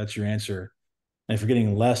momentum, then like that's your answer. And if you're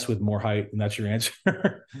getting less with more height, then that's your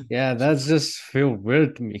answer. Yeah, that's just feel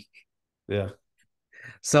weird to me. Yeah.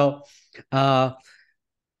 So,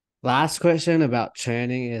 last question about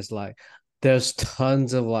training is like there's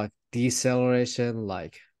tons of like deceleration,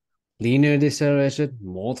 like linear deceleration,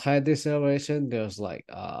 multi deceleration. There's like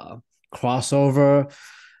crossover,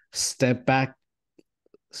 step back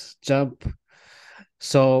jump.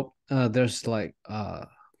 So there's like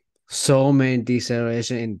so many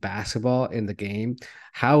deceleration in basketball in the game.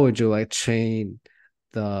 How would you like train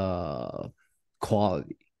the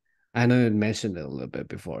quality? I know you mentioned it a little bit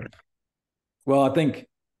before. Well, I think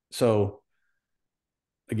so.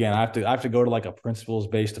 Again, I have to go to like a principles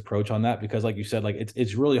based approach on that because, like you said, like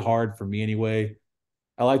it's really hard for me anyway.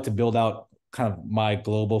 I like to build out kind of my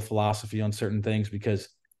global philosophy on certain things because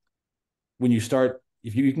when you start,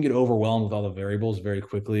 if you can get overwhelmed with all the variables very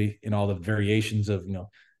quickly and all the variations of,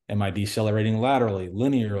 am I decelerating laterally,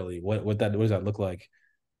 linearly? What does that look like?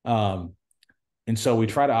 Um, and so we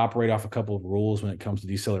try to operate off a couple of rules when it comes to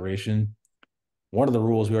deceleration. One of the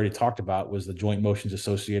rules we already talked about was the joint motions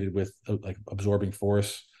associated with like absorbing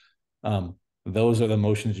force. Those are the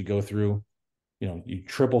motions you go through. You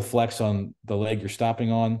triple flex on the leg you're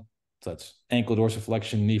stopping on. So that's ankle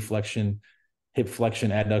dorsiflexion, knee flexion, hip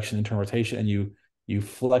flexion, adduction, internal rotation, and you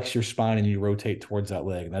flex your spine and you rotate towards that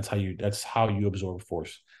leg. And that's how you absorb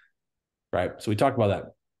force. Right. So we talked about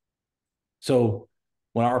that. So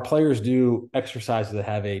when our players do exercises that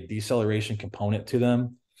have a deceleration component to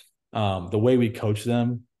them, the way we coach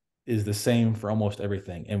them is the same for almost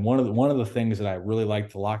everything. And one of the things that I really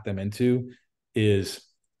like to lock them into is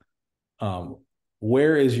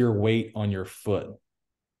where is your weight on your foot?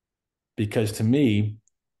 Because to me,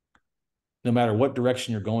 no matter what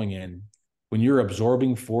direction you're going in, when you're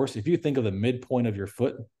absorbing force, if you think of the midpoint of your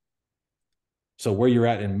foot, so where you're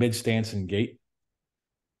at in mid stance and gait,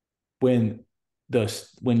 when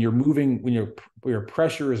you're moving, when your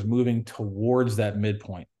pressure is moving towards that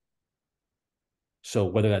midpoint. So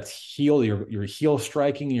whether that's your heel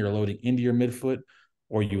striking, you're loading into your midfoot,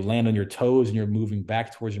 or you land on your toes and you're moving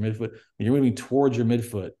back towards your midfoot, when you're moving towards your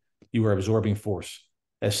midfoot, you are absorbing force.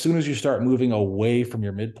 As soon as you start moving away from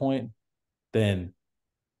your midpoint, then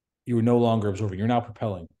you are no longer absorbing. You're now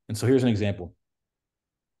propelling. And so here's an example.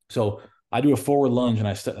 So I do a forward lunge and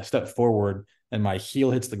I step forward and my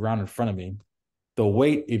heel hits the ground in front of me. The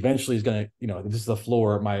weight eventually is going to, this is the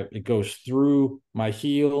floor. It goes through my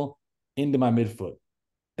heel into my midfoot.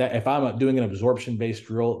 That if I'm doing an absorption-based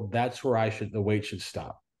drill, that's where the weight should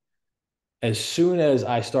stop. As soon as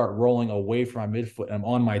I start rolling away from my midfoot and I'm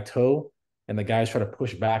on my toe, and the guys try to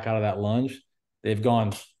push back out of that lunge, they've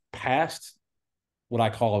gone past what I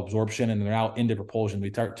call absorption, and they're now into propulsion. We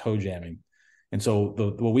start toe jamming. And so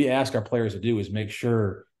what we ask our players to do is make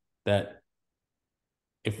sure that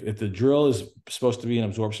if the drill is supposed to be an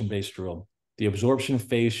absorption-based drill, the absorption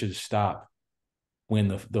phase should stop when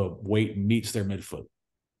the weight meets their midfoot.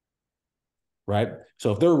 Right?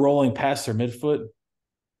 So if they're rolling past their midfoot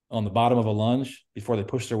on the bottom of a lunge before they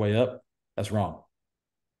push their way up, that's wrong.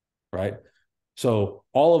 Right? So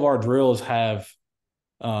all of our drills have,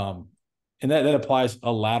 and that applies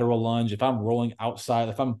a lateral lunge. If I'm rolling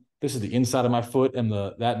outside, this is the inside of my foot and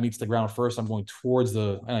that meets the ground first, I'm going towards I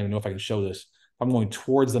don't even know if I can show this. I'm going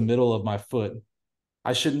towards the middle of my foot.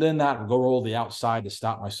 I should then not go roll the outside to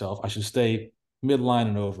stop myself. I should stay midline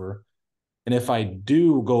and over. And if I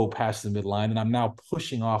do go past the midline, then I'm now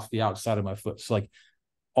pushing off the outside of my foot. So like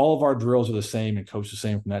all of our drills are the same and coach the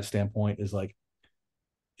same from that standpoint is like,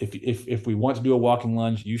 if we want to do a walking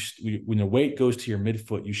lunge, when the weight goes to your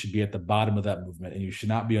midfoot, you should be at the bottom of that movement and you should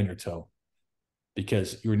not be on your toe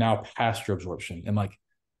because you're now past your absorption. And like,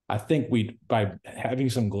 I think by having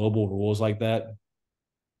some global rules like that,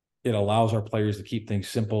 it allows our players to keep things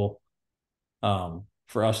simple.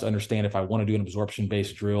 For us to understand if I want to do an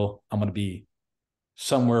absorption-based drill, I'm going to be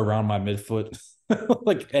somewhere around my midfoot,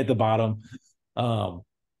 like at the bottom.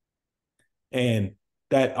 And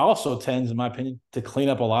that also tends, in my opinion, to clean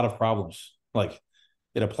up a lot of problems. Like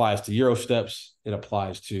it applies to Euro steps. It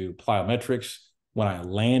applies to plyometrics. When I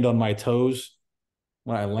land on my toes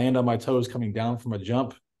coming down from a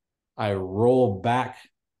jump, I roll back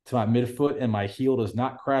to my midfoot and my heel does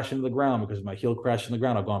not crash into the ground, because if my heel crashes in the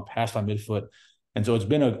ground, I've gone past my midfoot. And so it's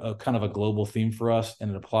been a kind of a global theme for us,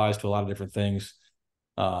 and it applies to a lot of different things.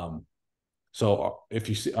 So if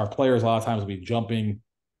you see our players, a lot of times will be jumping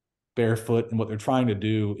barefoot, and what they're trying to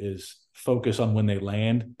do is focus on when they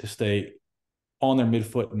land to stay on their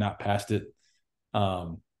midfoot and not past it.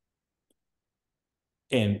 And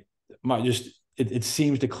it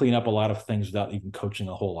seems to clean up a lot of things without even coaching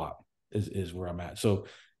a whole lot is where I'm at. So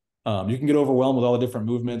you can get overwhelmed with all the different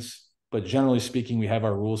movements, but generally speaking, we have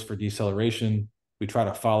our rules for deceleration. We try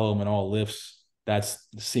to follow them in all lifts. That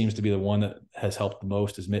seems to be the one that has helped the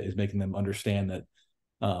most, is making them understand that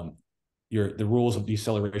the rules of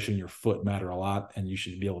deceleration in your foot matter a lot, and you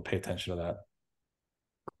should be able to pay attention to that.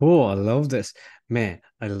 Cool. I love this. Man,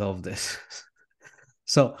 I love this.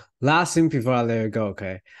 So last thing before I let you go,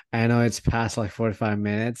 okay? I know it's past like 45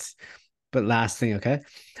 minutes, but last thing, okay?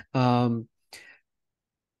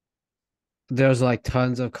 There's like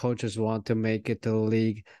tons of coaches who want to make it to the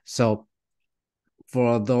league. So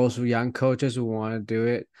for those young coaches who want to do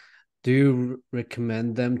it, do you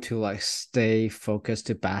recommend them to like stay focused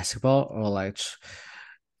to basketball, or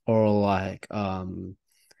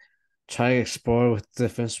try to explore with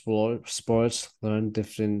different sports, learn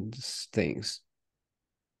different things?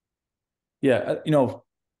 Yeah,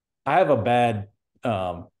 I have a bad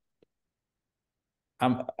I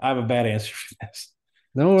have a bad answer for this.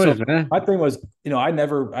 No So worries, man. my thing was, I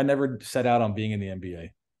never set out on being in the NBA.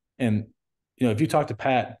 And if you talk to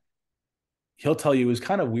Pat, he'll tell you it was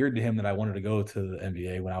kind of weird to him that I wanted to go to the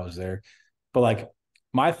NBA when I was there. But like,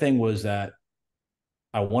 my thing was that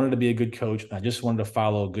I wanted to be a good coach. I just wanted to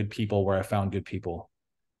follow good people where I found good people.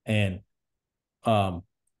 And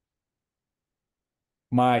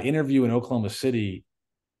my interview in Oklahoma City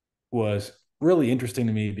was really interesting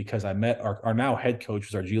to me, because I met our now head coach,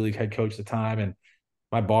 was our G League head coach at the time, and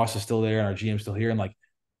my boss is still there and our GM's still here. And like,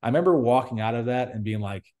 I remember walking out of that and being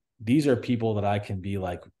like, these are people that I can be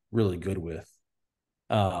like really good with.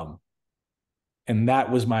 And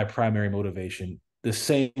that was my primary motivation. The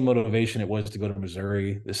same motivation it was to go to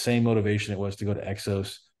Missouri, the same motivation it was to go to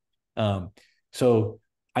Exos. So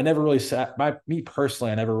I never really me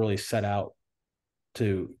personally, I never really set out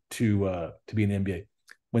to be in the NBA.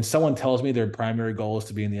 When someone tells me their primary goal is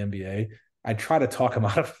to be in the NBA, I try to talk them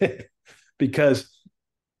out of it, because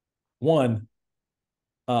one,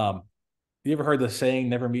 you ever heard the saying,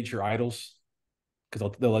 never meet your idols,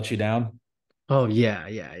 because they'll let you down? Oh yeah.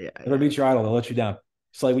 Never meet your idol, they'll let you down.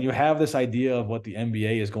 It's like when you have this idea of what the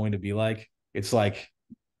NBA is going to be like, it's like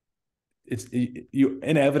you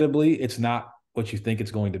inevitably, it's not what you think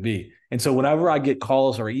it's going to be. And so whenever I get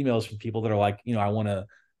calls or emails from people that are like, I want to,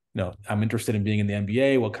 I'm interested in being in the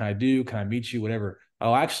NBA. What can I do? Can I meet you? Whatever.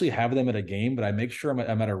 I'll actually have them at a game, but I make sure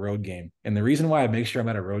I'm at a road game. And the reason why I make sure I'm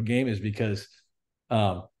at a road game is because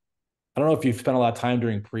I don't know if you've spent a lot of time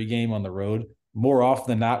during pregame on the road. More often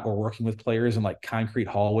than not, we're working with players in like concrete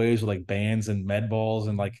hallways with like bands and med balls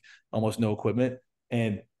and like almost no equipment.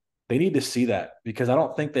 And they need to see that, because I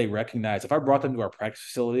don't think they recognize, if I brought them to our practice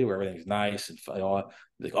facility where everything's nice and all,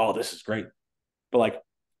 like, oh, this is great. But like,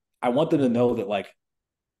 I want them to know that, like,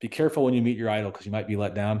 be careful when you meet your idol, because you might be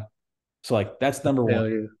let down. So like, that's number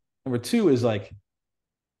one. Number two is like,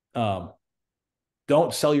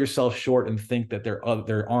 don't sell yourself short and think that there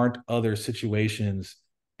aren't other situations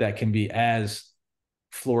that can be as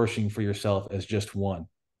flourishing for yourself as just one.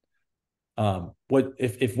 What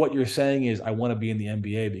if what you're saying is, I want to be in the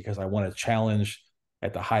NBA because I want to challenge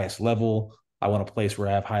at the highest level, I want a place where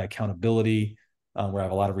I have high accountability, where I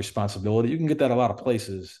have a lot of responsibility. You can get that a lot of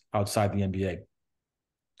places outside the NBA.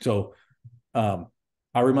 So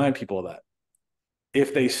I remind people of that.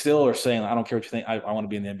 If they still are saying, I don't care what you think, I want to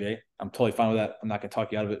be in the NBA, I'm totally fine with that. I'm not going to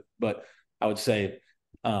talk you out of it. But I would say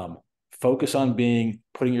focus on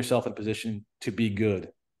putting yourself in a position to be good,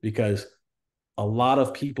 because a lot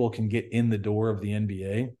of people can get in the door of the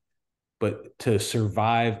NBA, but to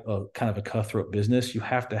survive a kind of a cutthroat business, you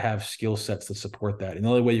have to have skill sets to support that. And the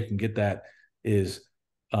only way you can get that is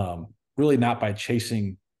really not by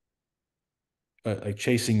chasing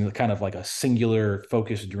kind of like a singular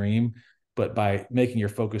focused dream, but by making your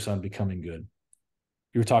focus on becoming good.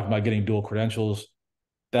 You were talking about getting dual credentials.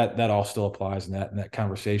 That all still applies in that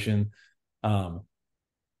conversation.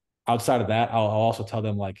 Outside of that, I'll also tell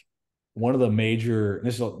them, like, one of the major,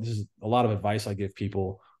 this is a lot of advice I give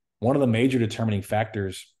people. One of the major determining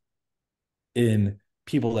factors in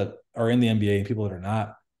people that are in the NBA and people that are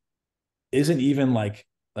not isn't even like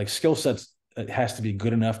skill sets. It has to be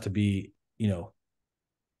good enough to be,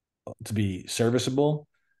 to be serviceable,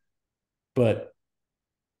 but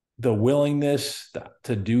the willingness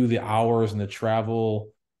to do the hours and the travel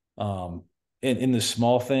in the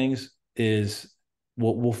small things is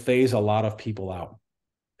will phase a lot of people out.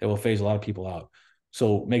 It will phase a lot of people out.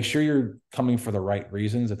 So make sure you're coming for the right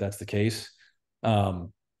reasons if that's the case.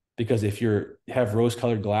 Because if you have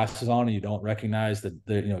rose-colored glasses on and you don't recognize that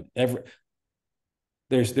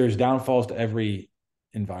there's downfalls to every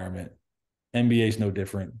environment. NBA is no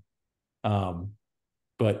different.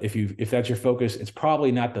 But if that's your focus, it's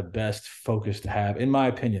probably not the best focus to have, in my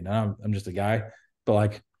opinion. I'm just a guy, but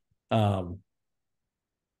like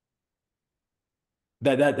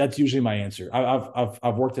that's usually my answer.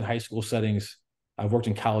 I've worked in high school settings. I've worked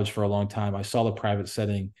in college for a long time. I saw the private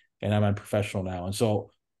setting, and I'm a professional now. And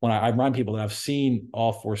so when I remind people that I've seen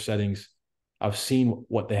all four settings, I've seen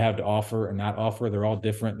what they have to offer and not offer. They're all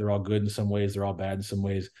different. They're all good in some ways. They're all bad in some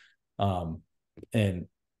ways. And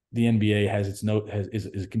the NBA has its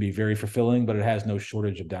can be very fulfilling, but it has no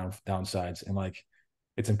shortage of downsides. And like,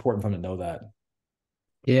 it's important for them to know that.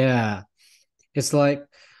 Yeah. It's like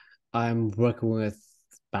I'm working with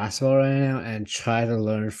basketball right now and try to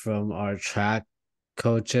learn from our track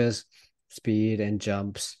coaches, speed and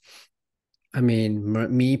jumps. I mean,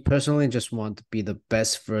 me personally just want to be the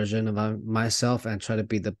best version of myself and try to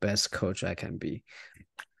be the best coach I can be.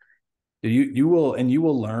 You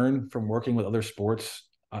will learn from working with other sports.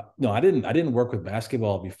 No, I didn't work with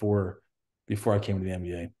basketball before I came to the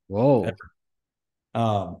NBA. Whoa.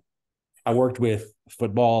 I worked with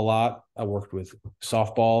football a lot. I worked with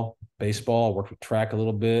softball, baseball. I worked with track a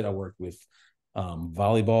little bit. I worked with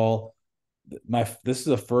volleyball. This is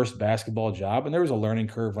the first basketball job, and there was a learning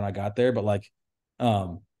curve when I got there. But like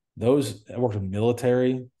those, I worked with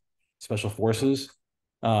military, special forces.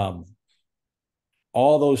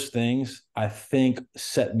 All those things I think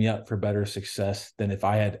set me up for better success than if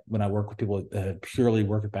I had when I work with people that purely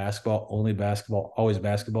work at basketball, only basketball, always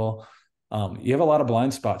basketball. You have a lot of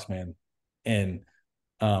blind spots, man, and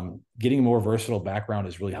getting a more versatile background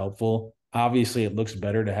is really helpful. Obviously, it looks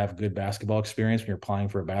better to have good basketball experience when you're applying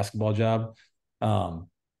for a basketball job. But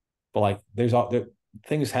like,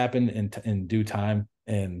 things happen in due time,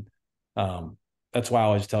 and that's why I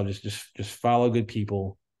always tell just follow good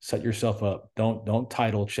people, set yourself up. Don't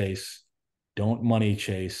title chase, don't money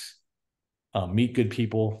chase. Meet good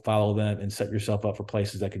people, follow them, and set yourself up for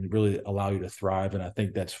places that can really allow you to thrive. And I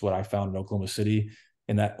think that's what I found in Oklahoma City,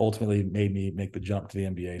 and that ultimately made me make the jump to the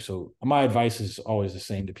NBA. So my advice is always the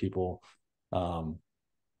same to people.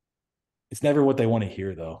 It's never what they want to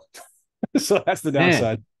hear, though. So that's the Man,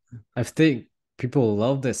 downside. I think people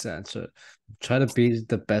love this answer. Try to be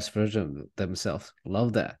the best version of themselves.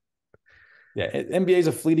 Love that. Yeah, NBA is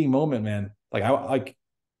a fleeting moment, man.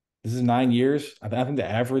 This is 9 years. I think the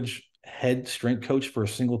average head strength coach for a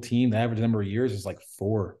single team, the average number of years is like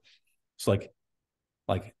 4. It's like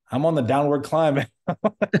I'm on the downward climb.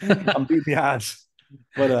 I'm beating the odds.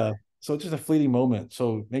 But so it's just a fleeting moment.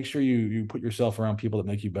 So make sure you put yourself around people that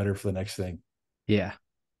make you better for the next thing. Yeah.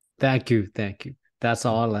 Thank you. Thank you. That's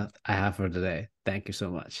all I have for today. Thank you so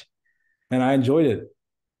much. And I enjoyed it.